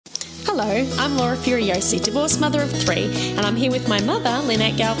Hello, I'm Laura Furiosi, divorced mother of 3, and I'm here with my mother,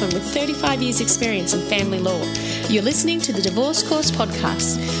 Lyn Galvin, with 35 years' experience in family law. You're listening to the Divorce Course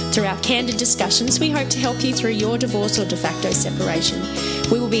podcast. Through our candid discussions, we hope to help you through your divorce or de facto separation.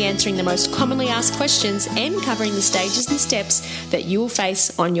 We will be answering the most commonly asked questions and covering the stages and steps that you will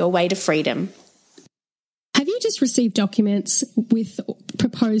face on your way to freedom. Have you just received documents with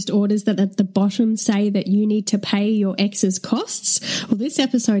proposed orders that at the bottom say that you need to pay your ex's costs? Well, this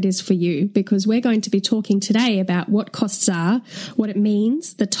episode is for you because we're going to be talking today about what costs are, what it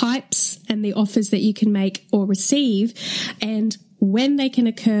means, the types and the offers that you can make or receive, and when they can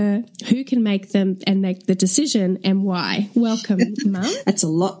occur, who can make them and make the decision, and why. Welcome, Mum. That's a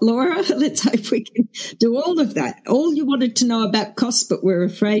lot, Laura. Let's hope we can do all of that. All you wanted to know about costs, but we're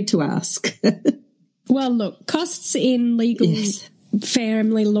afraid to ask. Well, look, costs in legal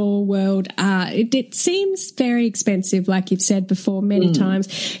family law world it seems very expensive, like you've said before many times.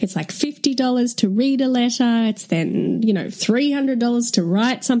 It's like $50 to read a letter. It's then, $300 to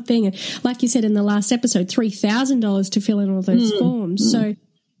write something. And like you said in the last episode, $3,000 to fill in all those forms. So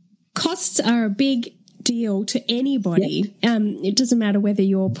costs are a big deal to anybody. It doesn't matter whether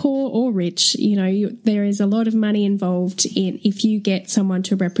you're poor or rich. There is a lot of money involved in if you get someone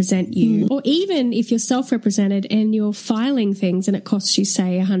to represent you, or even if you're self-represented and you're filing things and it costs you,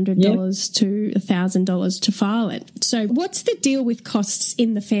 say, $100 to $1,000 to file it. So what's the deal with costs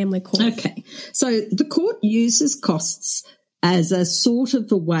in the family court? Okay. So the court uses costs as a sort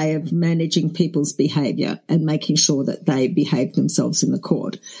of a way of managing people's behaviour and making sure that they behave themselves in the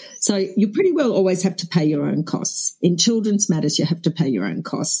court. So you pretty well always have to pay your own costs. In children's matters, you have to pay your own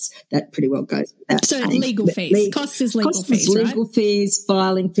costs. That pretty well goes without saying. Legal fees. Costs is legal fees, right? Legal fees,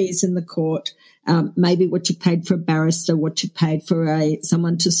 filing fees in the court, maybe what you paid for a barrister, what you paid for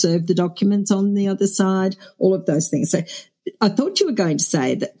someone to serve the documents on the other side, all of those things. So I thought you were going to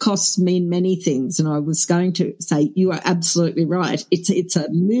say that costs mean many things, and I was going to say you are absolutely right. It's a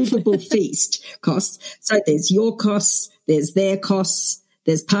movable feast, costs. So there's your costs, there's their costs,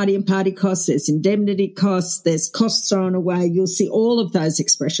 there's party and party costs, there's indemnity costs, there's costs thrown away. You'll see all of those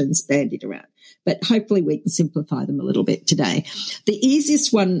expressions bandied around. But hopefully we can simplify them a little bit today. The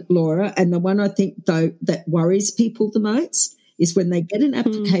easiest one, Laura, and the one I think, though, that worries people the most is when they get an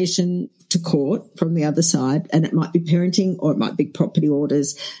application to court from the other side, and it might be parenting or it might be property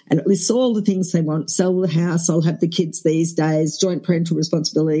orders, and it lists all the things they want: sell the house, I'll have the kids these days, joint parental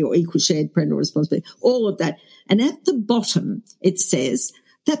responsibility or equal shared parental responsibility, all of that. And at the bottom it says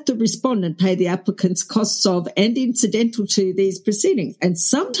that the respondent pay the applicant's costs of and incidental to these proceedings. And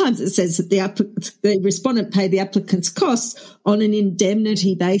sometimes it says that the respondent pay the applicant's costs on an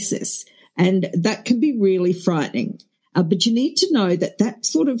indemnity basis, and that can be really frightening. But you need to know that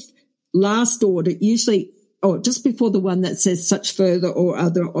sort of last order, usually, or just before the one that says such further or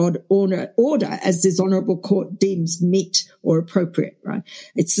other order as this honourable court deems meet or appropriate, right?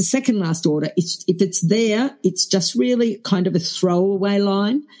 It's the second last order. If it's there, it's just really kind of a throwaway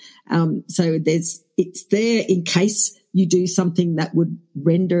line. So it's there in case you do something that would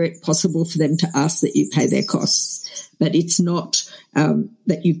render it possible for them to ask that you pay their costs. But it's not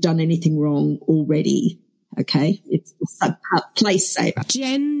that you've done anything wrong already. Okay, it's a place saver.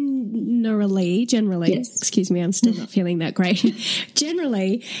 Generally, yes. Excuse me, I'm still not feeling that great.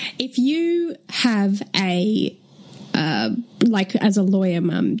 Generally, if you have like as a lawyer,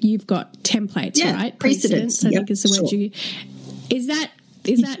 Mum, you've got templates, right? Precedents. I think is the word you. Is that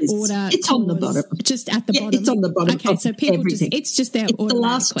order? It's on the bottom. Just at the bottom. It's on the bottom. Okay, so people everything. It's just there automatically, the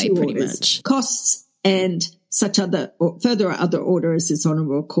last two pretty orders, much. Costs and such other or further or other order as this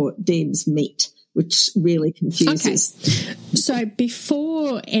honourable court deems meet, which really confuses. Okay. So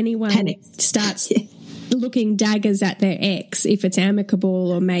before anyone starts looking daggers at their ex, if it's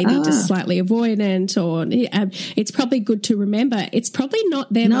amicable or maybe just slightly avoidant, or it's probably good to remember it's probably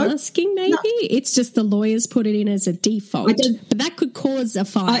not them asking, maybe. It's just the lawyers put it in as a default. But that could cause a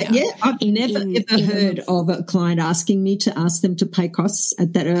fire. I've never heard of a client asking me to ask them to pay costs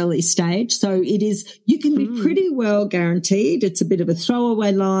at that early stage. So it is, you can be pretty well guaranteed. It's a bit of a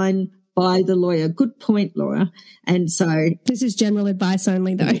throwaway line by the lawyer. Good point, Laura. And so this is general advice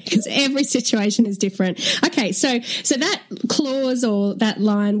only, though, because every situation is different. Okay, so that clause or that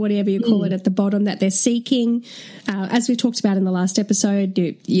line, whatever you call it at the bottom, that they're seeking, as we talked about in the last episode,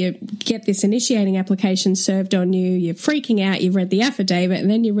 you get this initiating application served on you, you're freaking out, you've read the affidavit,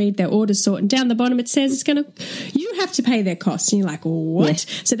 and then you read their order sort, and down the bottom it says you have to pay their costs, and you're like, what?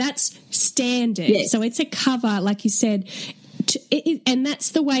 Yes. So that's standard. Yes. So it's a cover, like you said. And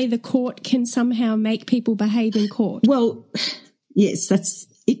that's the way the court can somehow make people behave in court. Well, yes,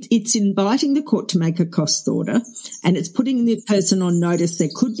 it's inviting the court to make a costs order, and it's putting the person on notice there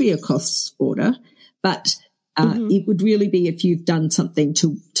could be a costs order, but it would really be if you've done something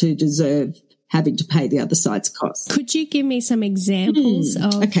to deserve having to pay the other side's costs. Could you give me some examples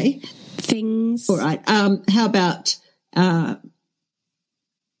of things? All right. How about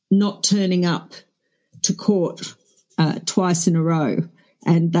not turning up to court twice in a row,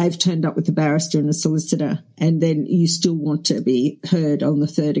 and they've turned up with a barrister and a solicitor, and then you still want to be heard on the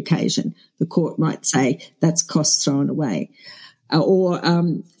third occasion? The court might say that's costs thrown away. Or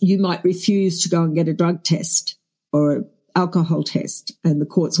you might refuse to go and get a drug test or an alcohol test, and the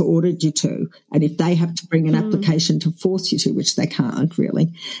court's ordered you to. And if they have to bring an application to force you to, which they can't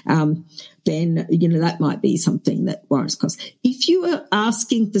really, then, that might be something that warrants costs. If you are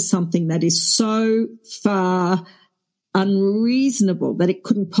asking for something that is so far unreasonable that it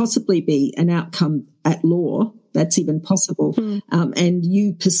couldn't possibly be an outcome at law, that's even possible, and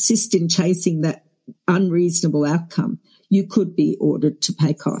you persist in chasing that unreasonable outcome, you could be ordered to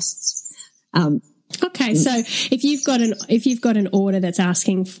pay costs. Okay, so if you've got an order that's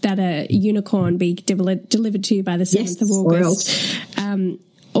asking that a unicorn be delivered to you by the 7th of August,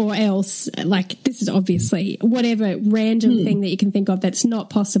 or else, like, this is obviously whatever random thing that you can think of that's not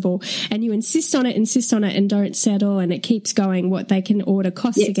possible, and you insist on it and don't settle, and it keeps going, what they can order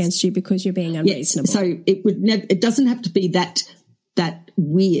costs against you because you're being unreasonable. So it doesn't have to be that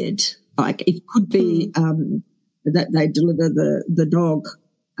weird. Like, it could be that they deliver the dog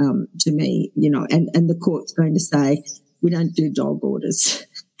to me, and the court's going to say, we don't do dog orders.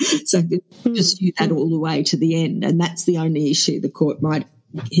 So pursue that all the way to the end, and that's the only issue. The court might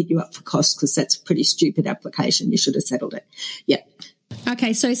hit you up for costs because that's a pretty stupid application. You should have settled it. Yeah.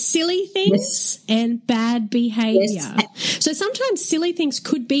 Okay, so silly things and bad behaviour. Yes. So sometimes silly things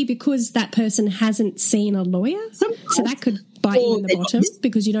could be because that person hasn't seen a lawyer. Sometimes. So that could bite you in the bottom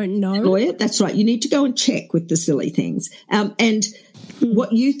because you don't know. Lawyer, that's right. You need to go and check with the silly things. And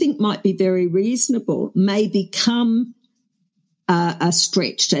what you think might be very reasonable may become a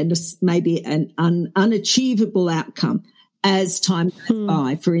stretched and maybe an unachievable outcome as time goes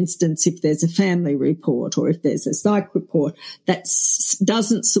by. For instance, if there's a family report or if there's a psych report that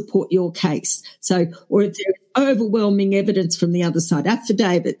doesn't support your case, or if there's overwhelming evidence from the other side,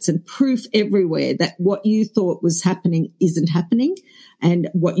 affidavits and proof everywhere that what you thought was happening isn't happening, and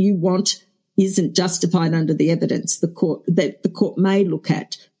what you want isn't justified under the evidence, the court may look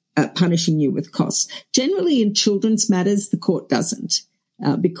at punishing you with costs. Generally, in children's matters, the court doesn't.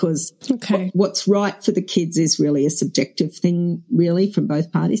 Because what's right for the kids is really a subjective thing, really, from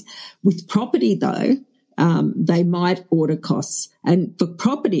both parties. With property, though, they might order costs. And for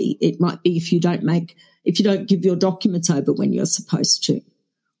property, it might be if you don't give your documents over when you're supposed to.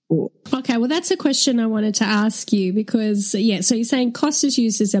 Okay, well, that's a question I wanted to ask you because, so you're saying cost is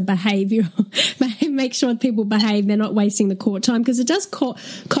used as a behavioural, make sure people behave, they're not wasting the court time, because it does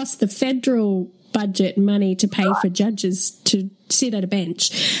cost the federal budget money to pay for judges to sit at a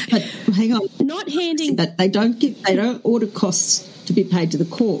bench. But hang on. Not handing... But they don't order costs to be paid to the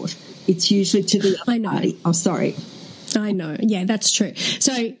court. It's usually to the other party. Oh, sorry. I know. Yeah, that's true.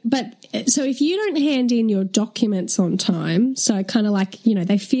 So if you don't hand in your documents on time, so kind of like,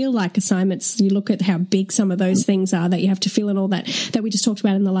 they feel like assignments, you look at how big some of those things are that you have to fill and all that we just talked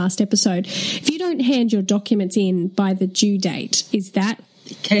about in the last episode. If you don't hand your documents in by the due date, is that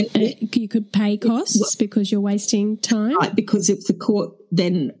you could pay costs because you're wasting time? Right, because if the court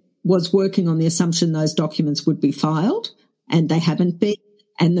then was working on the assumption those documents would be filed and they haven't been,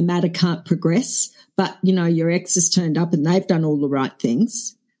 and the matter can't progress, but, your ex has turned up and they've done all the right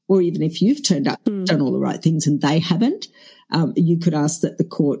things, or even if you've turned up and done all the right things and they haven't, you could ask that the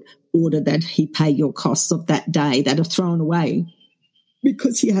court order that he pay your costs of that day that are thrown away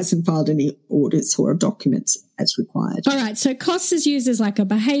because he hasn't filed any orders or documents as required. All right, so costs is used as like a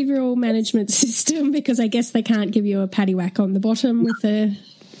behavioural management system because I guess they can't give you a paddywhack on the bottom with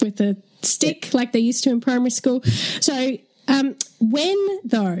a stick like they used to in primary school. So when,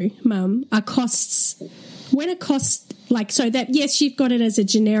 though, Mum, are costs like, so that, yes, you've got it as a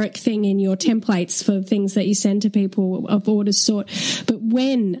generic thing in your templates for things that you send to people of orders sort, but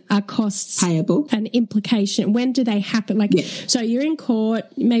when are costs payable? An implication? When do they happen? Like, so you're in court,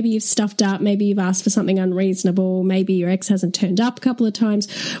 maybe you've stuffed up, maybe you've asked for something unreasonable, maybe your ex hasn't turned up a couple of times.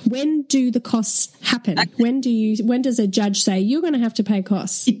 When do the costs happen? When does a judge say you're going to have to pay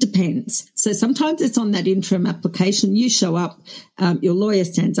costs? It depends. So sometimes it's on that interim application. You show up, your lawyer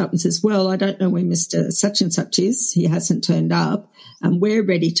stands up and says, well, I don't know where Mr. Such and Such is. He hasn't turned up. We're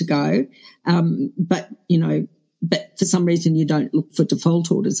ready to go. But, but for some reason you don't look for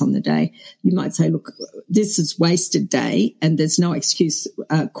default orders on the day, you might say, look, this is wasted day and there's no excuse.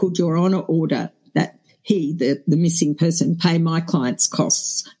 Could Your Honour order that he, the missing person, pay my client's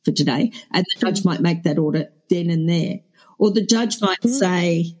costs for today? And the judge might make that order then and there. Or the judge might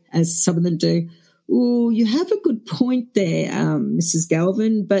say, as some of them do, oh, you have a good point there, Mrs.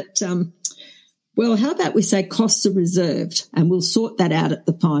 Galvin, but, well, how about we say costs are reserved and we'll sort that out at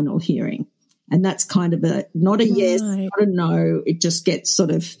the final hearing. And that's kind of not a yes, not a no. It just gets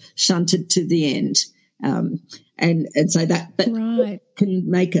sort of shunted to the end. And so that can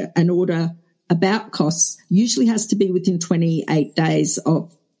make an order about costs. Usually has to be within 28 days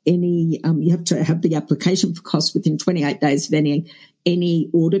of any, you have to have the application for costs within 28 days of any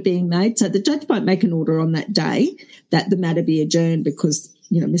order being made. So the judge might make an order on that day that the matter be adjourned because,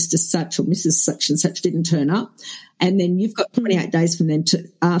 Mr. Such or Mrs. Such and Such didn't turn up. And then you've got 28 days from then to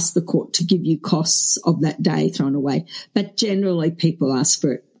ask the court to give you costs of that day thrown away. But generally people ask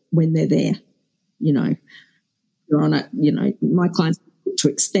for it when they're there. Your Honour, my client's put to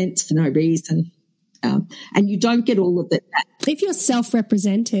expense for no reason. And you don't get all of that. If you're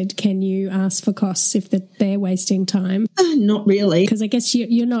self-represented, can you ask for costs if they're wasting time? Not really. Because I guess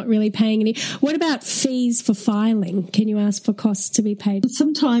you're not really paying any. What about fees for filing? Can you ask for costs to be paid?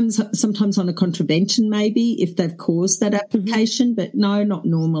 Sometimes on a contravention maybe if they've caused that application, but no, not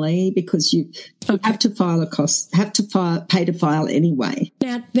normally because you have to file pay to file anyway.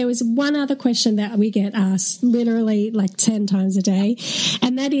 Now, there was one other question that we get asked literally like 10 times a day,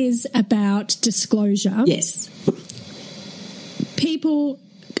 and that is about disclosure. Yes. People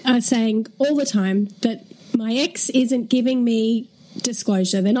are saying all the time that my ex isn't giving me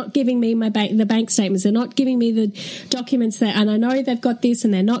disclosure. They're not giving me the bank statements. They're not giving me the documents there, and I know they've got this,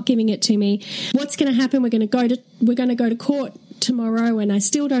 and they're not giving it to me. What's going to happen? We're going to go to court tomorrow, and I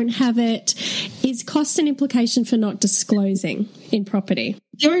still don't have it. Is cost an implication for not disclosing in property?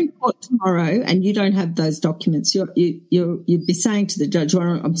 If you're in court tomorrow and you don't have those documents, you'd be saying to the judge, Your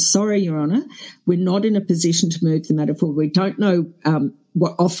Honour, I'm sorry, Your Honour, we're not in a position to move the matter forward. We don't know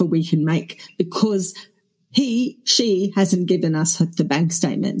what offer we can make because she hasn't given us the bank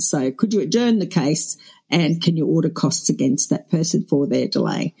statements. So could you adjourn the case and can you order costs against that person for their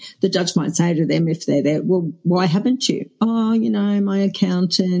delay? The judge might say to them if they're there, well, why haven't you? Oh, my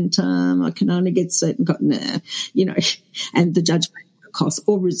accountant, I can only get certain, and the judge may order costs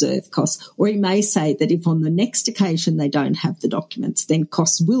or reserve costs. Or he may say that if on the next occasion they don't have the documents, then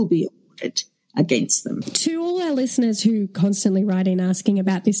costs will be ordered against them. To all our listeners who constantly write in asking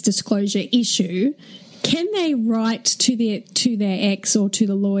about this disclosure issue, can they write to their ex or to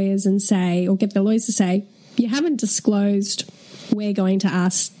the lawyers and say, or get the lawyers to say, you haven't disclosed, we're going to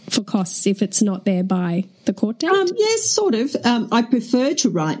ask for costs if it's not there by the court date? Yes, sort of. I prefer to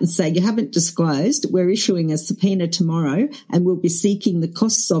write and say, you haven't disclosed, we're issuing a subpoena tomorrow and we'll be seeking the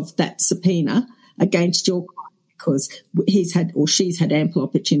costs of that subpoena against your client because he's had or she's had ample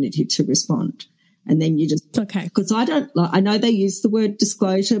opportunity to respond. And then you just, okay. Because I know they use the word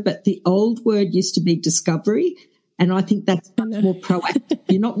disclosure, but the old word used to be discovery. And I think that's much more proactive.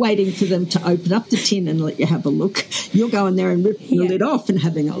 You're not waiting for them to open up the tin and let you have a look. You're going there and ripping the lid off and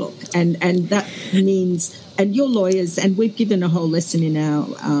having a look. And that means, and your lawyers, and we've given a whole lesson in our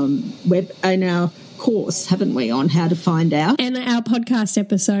in our course, haven't we, on how to find out. And our podcast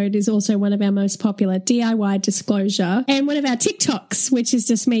episode is also one of our most popular, DIY disclosure, and one of our TikToks, which is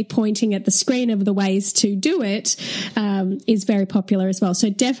just me pointing at the screen of the ways to do it, is very popular as well.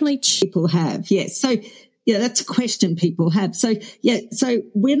 So definitely people have, yes. So yeah, that's a question people have. So yeah, so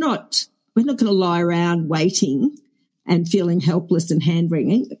we're not going to lie around waiting and feeling helpless and hand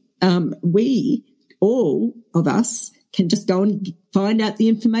wringing. We, all of us, can just go and find out the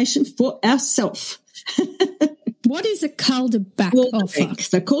information for ourselves. What is a Calderbank offer?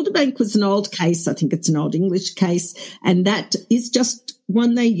 So Calderbank was an old case. I think it's an old English case. And that is just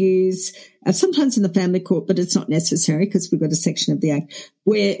one they use sometimes in the family court, but it's not necessary because we've got a section of the Act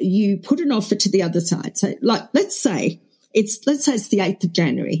where you put an offer to the other side. So like, let's say it's the 8th of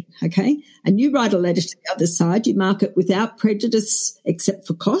January, okay? And you write a letter to the other side. You mark it without prejudice except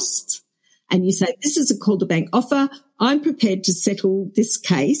for costs. And you say, this is a Calderbank offer. I'm prepared to settle this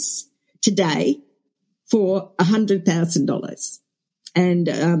case today for $100,000.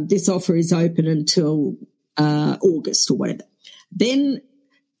 And this offer is open until August or whatever. Then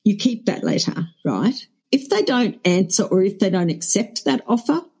you keep that letter, right? If they don't answer or if they don't accept that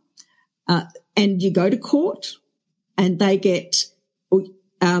offer and you go to court and they get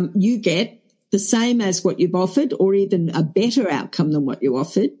you get the same as what you've offered or even a better outcome than what you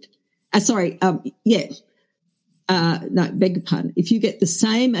offered, no, beg your pardon. If you get the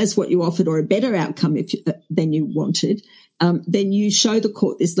same as what you offered or a better outcome than you wanted, then you show the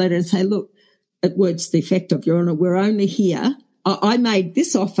court this letter and say, look, it words to the effect of, Your Honour, we're only here. I made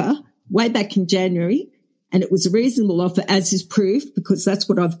this offer way back in January, and it was a reasonable offer, as is proved, because that's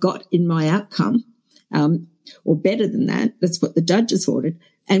what I've got in my outcome, or better than that. That's what the judge has ordered.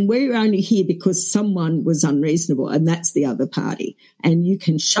 And we're only here because someone was unreasonable, and that's the other party. And you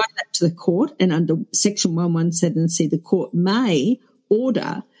can show that to the court, and under Section 117C, the court may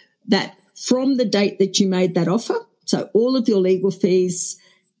order that from the date that you made that offer, so all of your legal fees,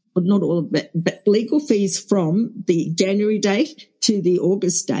 well, not all of it, but legal fees from the January date to the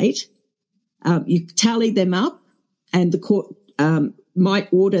August date, you tally them up, and the court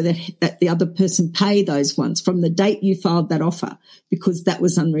might order that the other person pay those ones from the date you filed that offer, because that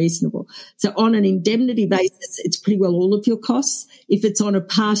was unreasonable. So on an indemnity basis, it's pretty well all of your costs. If it's on a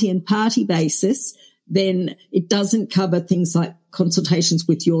party and party basis, then it doesn't cover things like consultations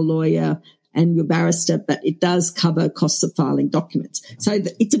with your lawyer and your barrister, but it does cover costs of filing documents. So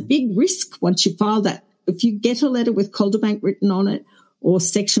it's a big risk once you file that. If you get a letter with Calderbank written on it, or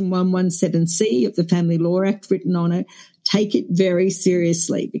Section 117C of the Family Law Act written on it, take it very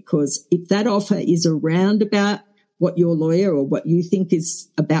seriously, because if that offer is around about what your lawyer or what you think is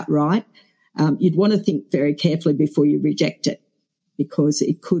about right, you'd want to think very carefully before you reject it, because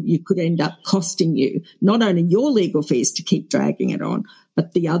you could end up costing you not only your legal fees to keep dragging it on,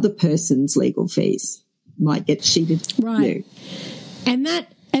 but the other person's legal fees might get sheeted to you.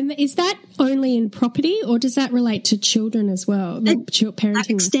 And is that only in property, or does that relate to children as well? Parenting? I've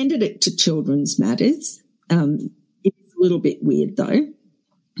extended it to children's matters. It's a little bit weird though,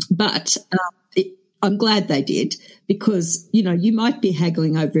 but I'm glad they did, because, you might be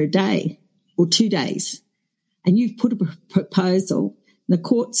haggling over a day or 2 days, and you've put a proposal, and the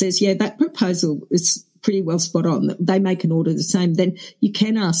court says, yeah, that proposal is pretty well spot on. They make an order the same, then you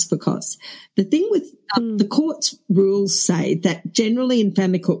can ask for costs. The thing with the court's rules say that generally in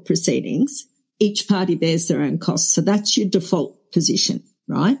family court proceedings, each party bears their own costs. So that's your default position,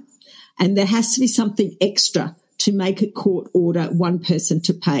 right? And there has to be something extra to make a court order one person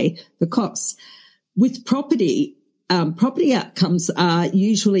to pay the costs. With property, property outcomes are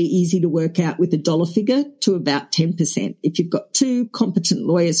usually easy to work out with a dollar figure to about 10%. If you've got two competent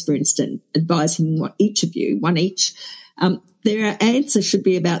lawyers, for instance, advising one each, their answer should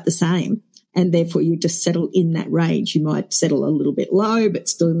be about the same, and therefore you just settle in that range. You might settle a little bit low, but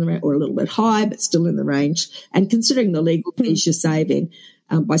still in the range, or a little bit high, but still in the range. And considering the legal fees you're saving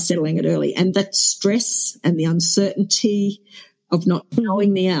by settling it early, and that stress and the uncertainty of not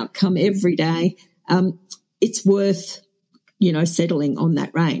knowing the outcome every day, it's worth, settling on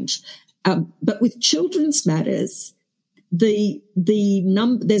that range. But with children's matters,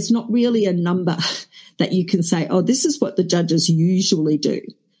 there's not really a number that you can say, oh, this is what the judges usually do.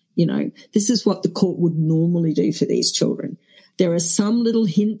 This is what the court would normally do for these children. There are some little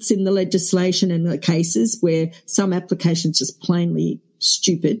hints in the legislation and the cases where some applications just plainly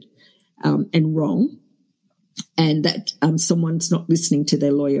stupid and wrong, and that someone's not listening to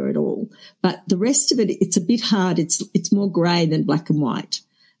their lawyer at all. But the rest of it, it's a bit hard. It's more grey than black and white.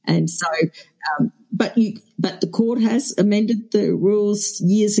 And so, but the court has amended the rules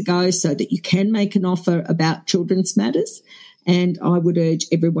years ago so that you can make an offer about children's matters. And I would urge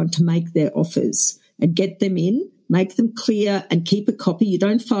everyone to make their offers and get them in, make them clear, and keep a copy. You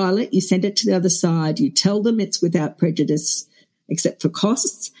don't file it. You send it to the other side. You tell them it's without prejudice except for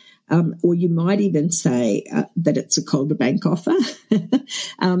costs. Or you might even say that it's a Calderbank offer.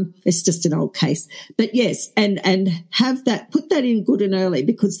 It's just an old case. But yes, and have that, put that in good and early,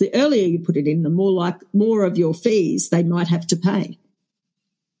 because the earlier you put it in, the more of your fees they might have to pay.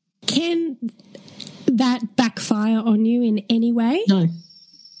 Can that backfire on you in any way? No.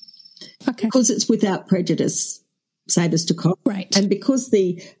 Okay. Because it's without prejudice. Save us to cost. Right. And because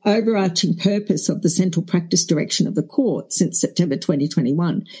the overarching purpose of the central practice direction of the court since September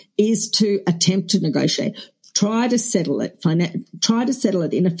 2021 is to attempt to negotiate, try to settle it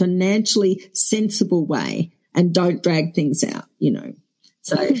in a financially sensible way, and don't drag things out,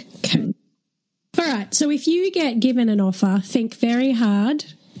 So, okay. All right. So if you get given an offer, think very hard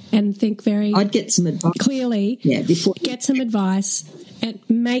and think very I'd get some advice. Clearly. Yeah, before get some advice. And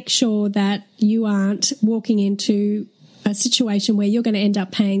make sure that you aren't walking into a situation where you're going to end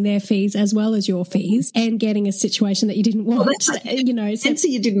up paying their fees as well as your fees and getting a situation that you didn't want. Answer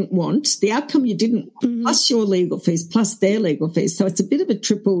you didn't want, the outcome you didn't want, plus your legal fees, plus their legal fees. So it's a bit of a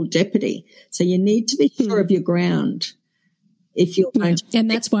triple jeopardy. So you need to be sure of your ground if you're going to. And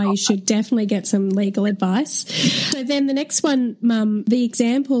that's why you should definitely get some legal advice. So then the next one, Mum, the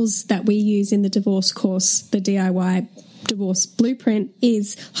examples that we use in the divorce course, the DIY divorce blueprint,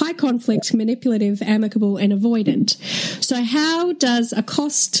 is high conflict, manipulative, amicable, and avoidant. So how does a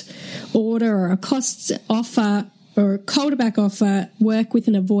cost order or a costs offer or a Calderbank offer work with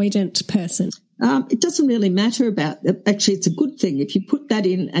an avoidant person? It doesn't really matter about, actually it's a good thing. If you put that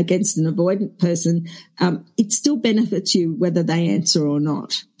in against an avoidant person, it still benefits you whether they answer or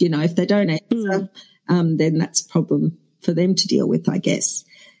not. You know, if they don't answer, then that's a problem for them to deal with, I guess.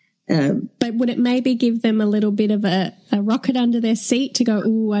 But would it maybe give them a little bit of a rocket under their seat to go,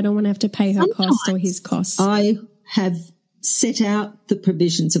 oh, I don't want to have to pay her costs or his costs? I have set out the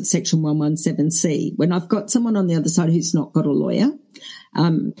provisions of Section 117C. When I've got someone on the other side who's not got a lawyer,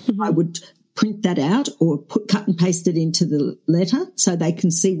 I would print that out or cut and paste it into the letter so they can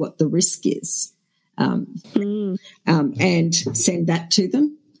see what the risk is, and send that to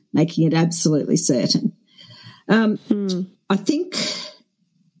them, making it absolutely certain. I think,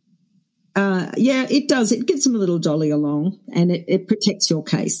 it does. It gives them a little dolly along, and it protects your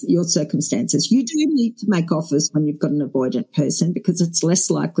case, your circumstances. You do need to make offers when you've got an avoidant person because it's less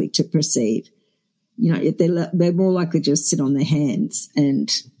likely to proceed. You know, they're more likely to just sit on their hands,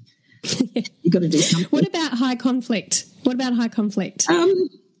 and you've got to do something. What about high conflict? Well,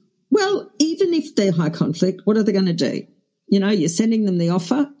 even if they're high conflict, what are they going to do? You know, you're sending them the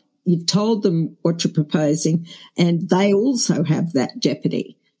offer, you've told them what you're proposing, and they also have that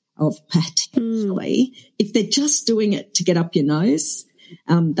jeopardy of potentially, if they're just doing it to get up your nose,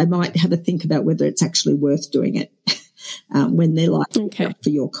 they might have a think about whether it's actually worth doing it when they're likely for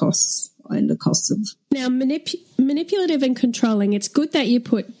your costs and the costs of. Now, manipulative and controlling, it's good that you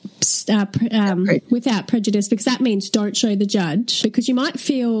put without prejudice, because that means don't show the judge, because you might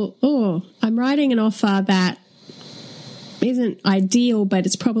feel, oh, I'm writing an offer that isn't ideal, but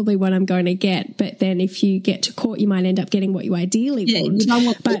it's probably what I'm going to get. But then if you get to court, you might end up getting what you ideally want. You don't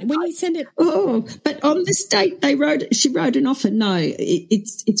want. But when you send it, but on this date she wrote an offer. No,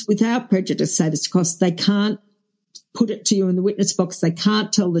 it's without prejudice, save us cost. They can't put it to you in the witness box. They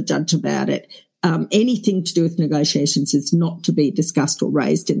can't tell the judge about it. Anything to do with negotiations is not to be discussed or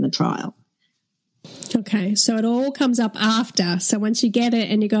raised in the trial. Okay, so it all comes up after. So once you get it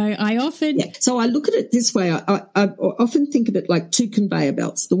and you go, I offered. Yeah. So I look at it this way. I often think of it like two conveyor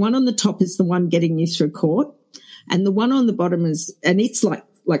belts. The one on the top is the one getting you through court, and the one on the bottom is, and it's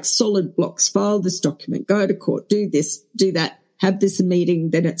like solid blocks. File this document, go to court, do this, do that, have this meeting,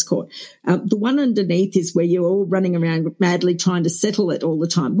 then it's court. The one underneath is where you're all running around madly trying to settle it all the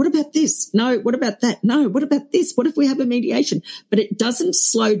time. What about this? No. What about that? No. What about this? What if we have a mediation? But it doesn't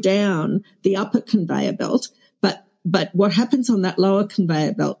slow down the upper conveyor belt. But what happens on that lower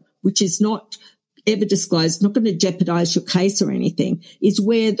conveyor belt, which is not ever disclosed, not going to jeopardize your case or anything, is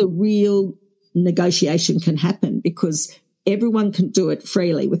where the real negotiation can happen, because everyone can do it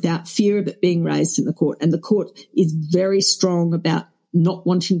freely without fear of it being raised in the court. And the court is very strong about not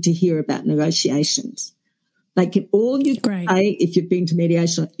wanting to hear about negotiations. They can, all you can say if you've been to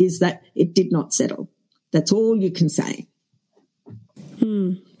mediation is that it did not settle. That's all you can say.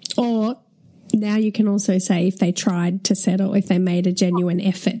 Or now you can also say if they tried to settle, if they made a genuine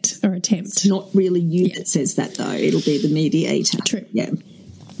effort or attempt. It's not really you that says that, though. It'll be the mediator. True. Yeah.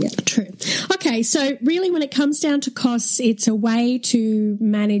 True. Okay, so really when it comes down to costs, it's a way to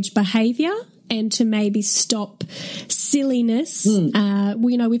manage behaviour and to maybe stop silliness.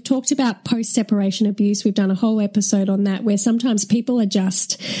 We've talked about post-separation abuse. We've done a whole episode on that, where sometimes people are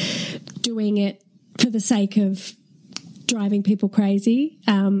just doing it for the sake of driving people crazy,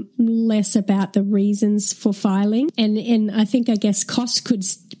 less about the reasons for filing. And I guess costs could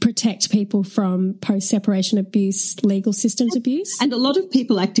protect people from post-separation abuse, legal systems abuse. And a lot of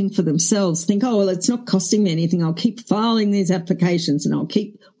people acting for themselves think, oh, well, it's not costing me anything. I'll keep filing these applications and I'll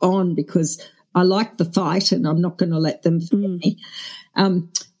keep on because I like the fight and I'm not going to let them forget me.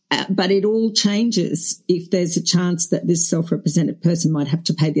 But it all changes if there's a chance that this self-represented person might have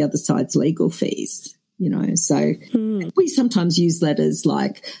to pay the other side's legal fees. You know, so we sometimes use letters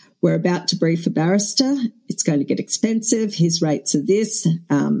like, we're about to brief a barrister. It's going to get expensive. His rates are this.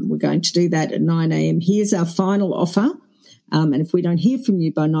 We're going to do that at 9 a.m. Here's our final offer. And if we don't hear from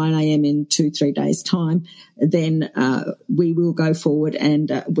you by 9 a.m. in 2-3 days' time, then we will go forward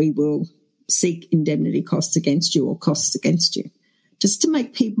and we will seek indemnity costs against you or costs against you. Just to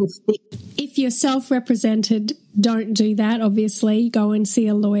make people think. If you're self-represented, don't do that, obviously. Go and see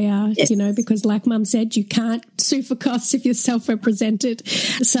a lawyer, because like Mum said, you can't sue for costs if you're self-represented.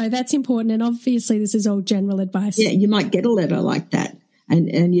 So that's important. And obviously this is all general advice. Yeah, you might get a letter like that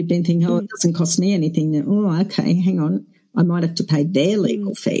and you've been thinking, it doesn't cost me anything. Oh, okay, hang on. I might have to pay their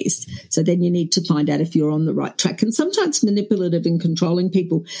legal fees. So then you need to find out if you're on the right track. And sometimes manipulative and controlling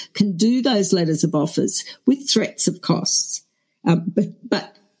people can do those letters of offers with threats of costs.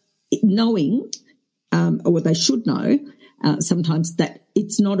 But knowing, or they should know, sometimes that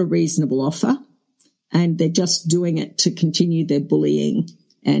it's not a reasonable offer and they're just doing it to continue their bullying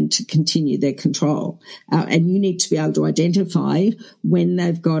and to continue their control. And you need to be able to identify when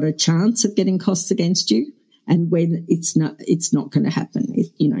they've got a chance of getting costs against you and when it's not going to happen.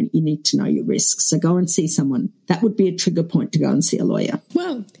 You need to know your risks. So go and see someone. That would be a trigger point to go and see a lawyer.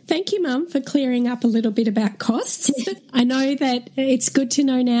 Well, thank you, Mum, for clearing up a little bit about costs. I know that it's good to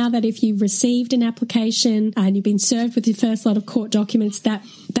know now that if you've received an application and you've been served with your first lot of court documents, that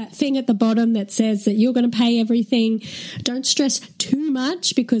thing at the bottom that says that you're going to pay everything, don't stress too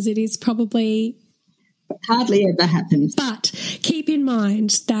much because it is probably hardly ever happens. But keep in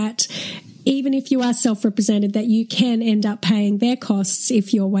mind that even if you are self-represented, that you can end up paying their costs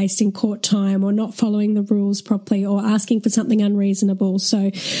if you're wasting court time or not following the rules properly or asking for something unreasonable. So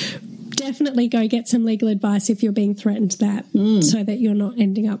definitely go get some legal advice if you're being threatened so that you're not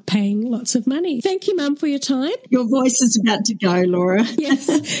ending up paying lots of money. Thank you, Mum, for your time. Your voice is about to go, Laura.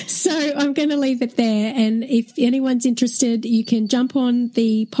 Yes. So I'm going to leave it there. And if anyone's interested, you can jump on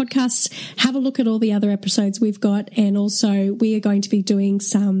the podcast, have a look at all the other episodes we've got. And also we are going to be doing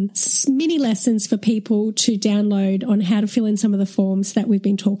some mini lessons for people to download on how to fill in some of the forms that we've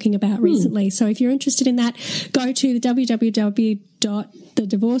been talking about recently. So if you're interested in that, go to the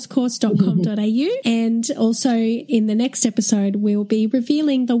www.thedivorcecourse.com.au. And also in the next episode, we'll be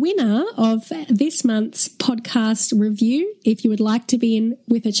revealing the winner of this month's podcast review. If you would like to be in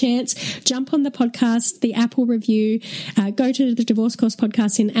with a chance, jump on the podcast, the Apple review, go to the Divorce Course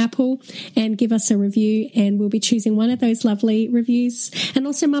podcast in Apple and give us a review, and we'll be choosing one of those lovely reviews. And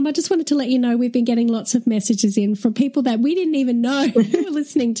also, Mum, I just wanted to let you know we've been getting lots of messages in from people that we didn't even know who were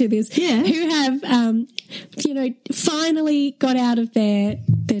listening to this, who have, finally got out of their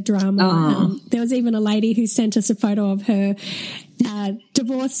drama. There was even a lady who sent us a photo of her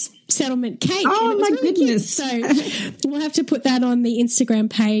divorce settlement cake. Oh, my really goodness. Cute. So we'll have to put that on the Instagram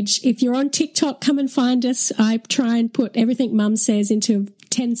page. If you're on TikTok, come and find us. I try and put everything Mum says into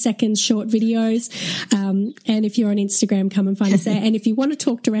 10-second short videos. And if you're on Instagram, come and find us there. And if you want to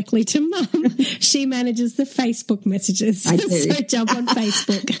talk directly to Mum, she manages the Facebook messages. I do. So jump on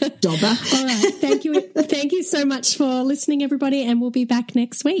Facebook. Dobber. All right. Thank you. Thank you so much for listening, everybody. And we'll be back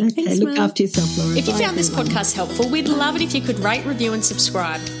next week. Okay, Thanks, look Mum. after yourself, Laura. If you Bye, found this everyone. podcast helpful, we'd love it if you could rate, review and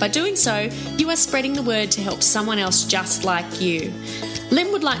subscribe. By doing so, you are spreading the word to help someone else just like you.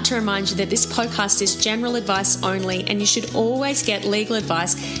 Lyn would like to remind you that this podcast is general advice only, and you should always get legal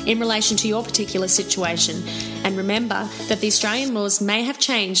advice in relation to your particular situation. And remember that the Australian laws may have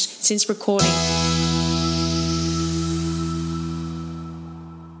changed since recording.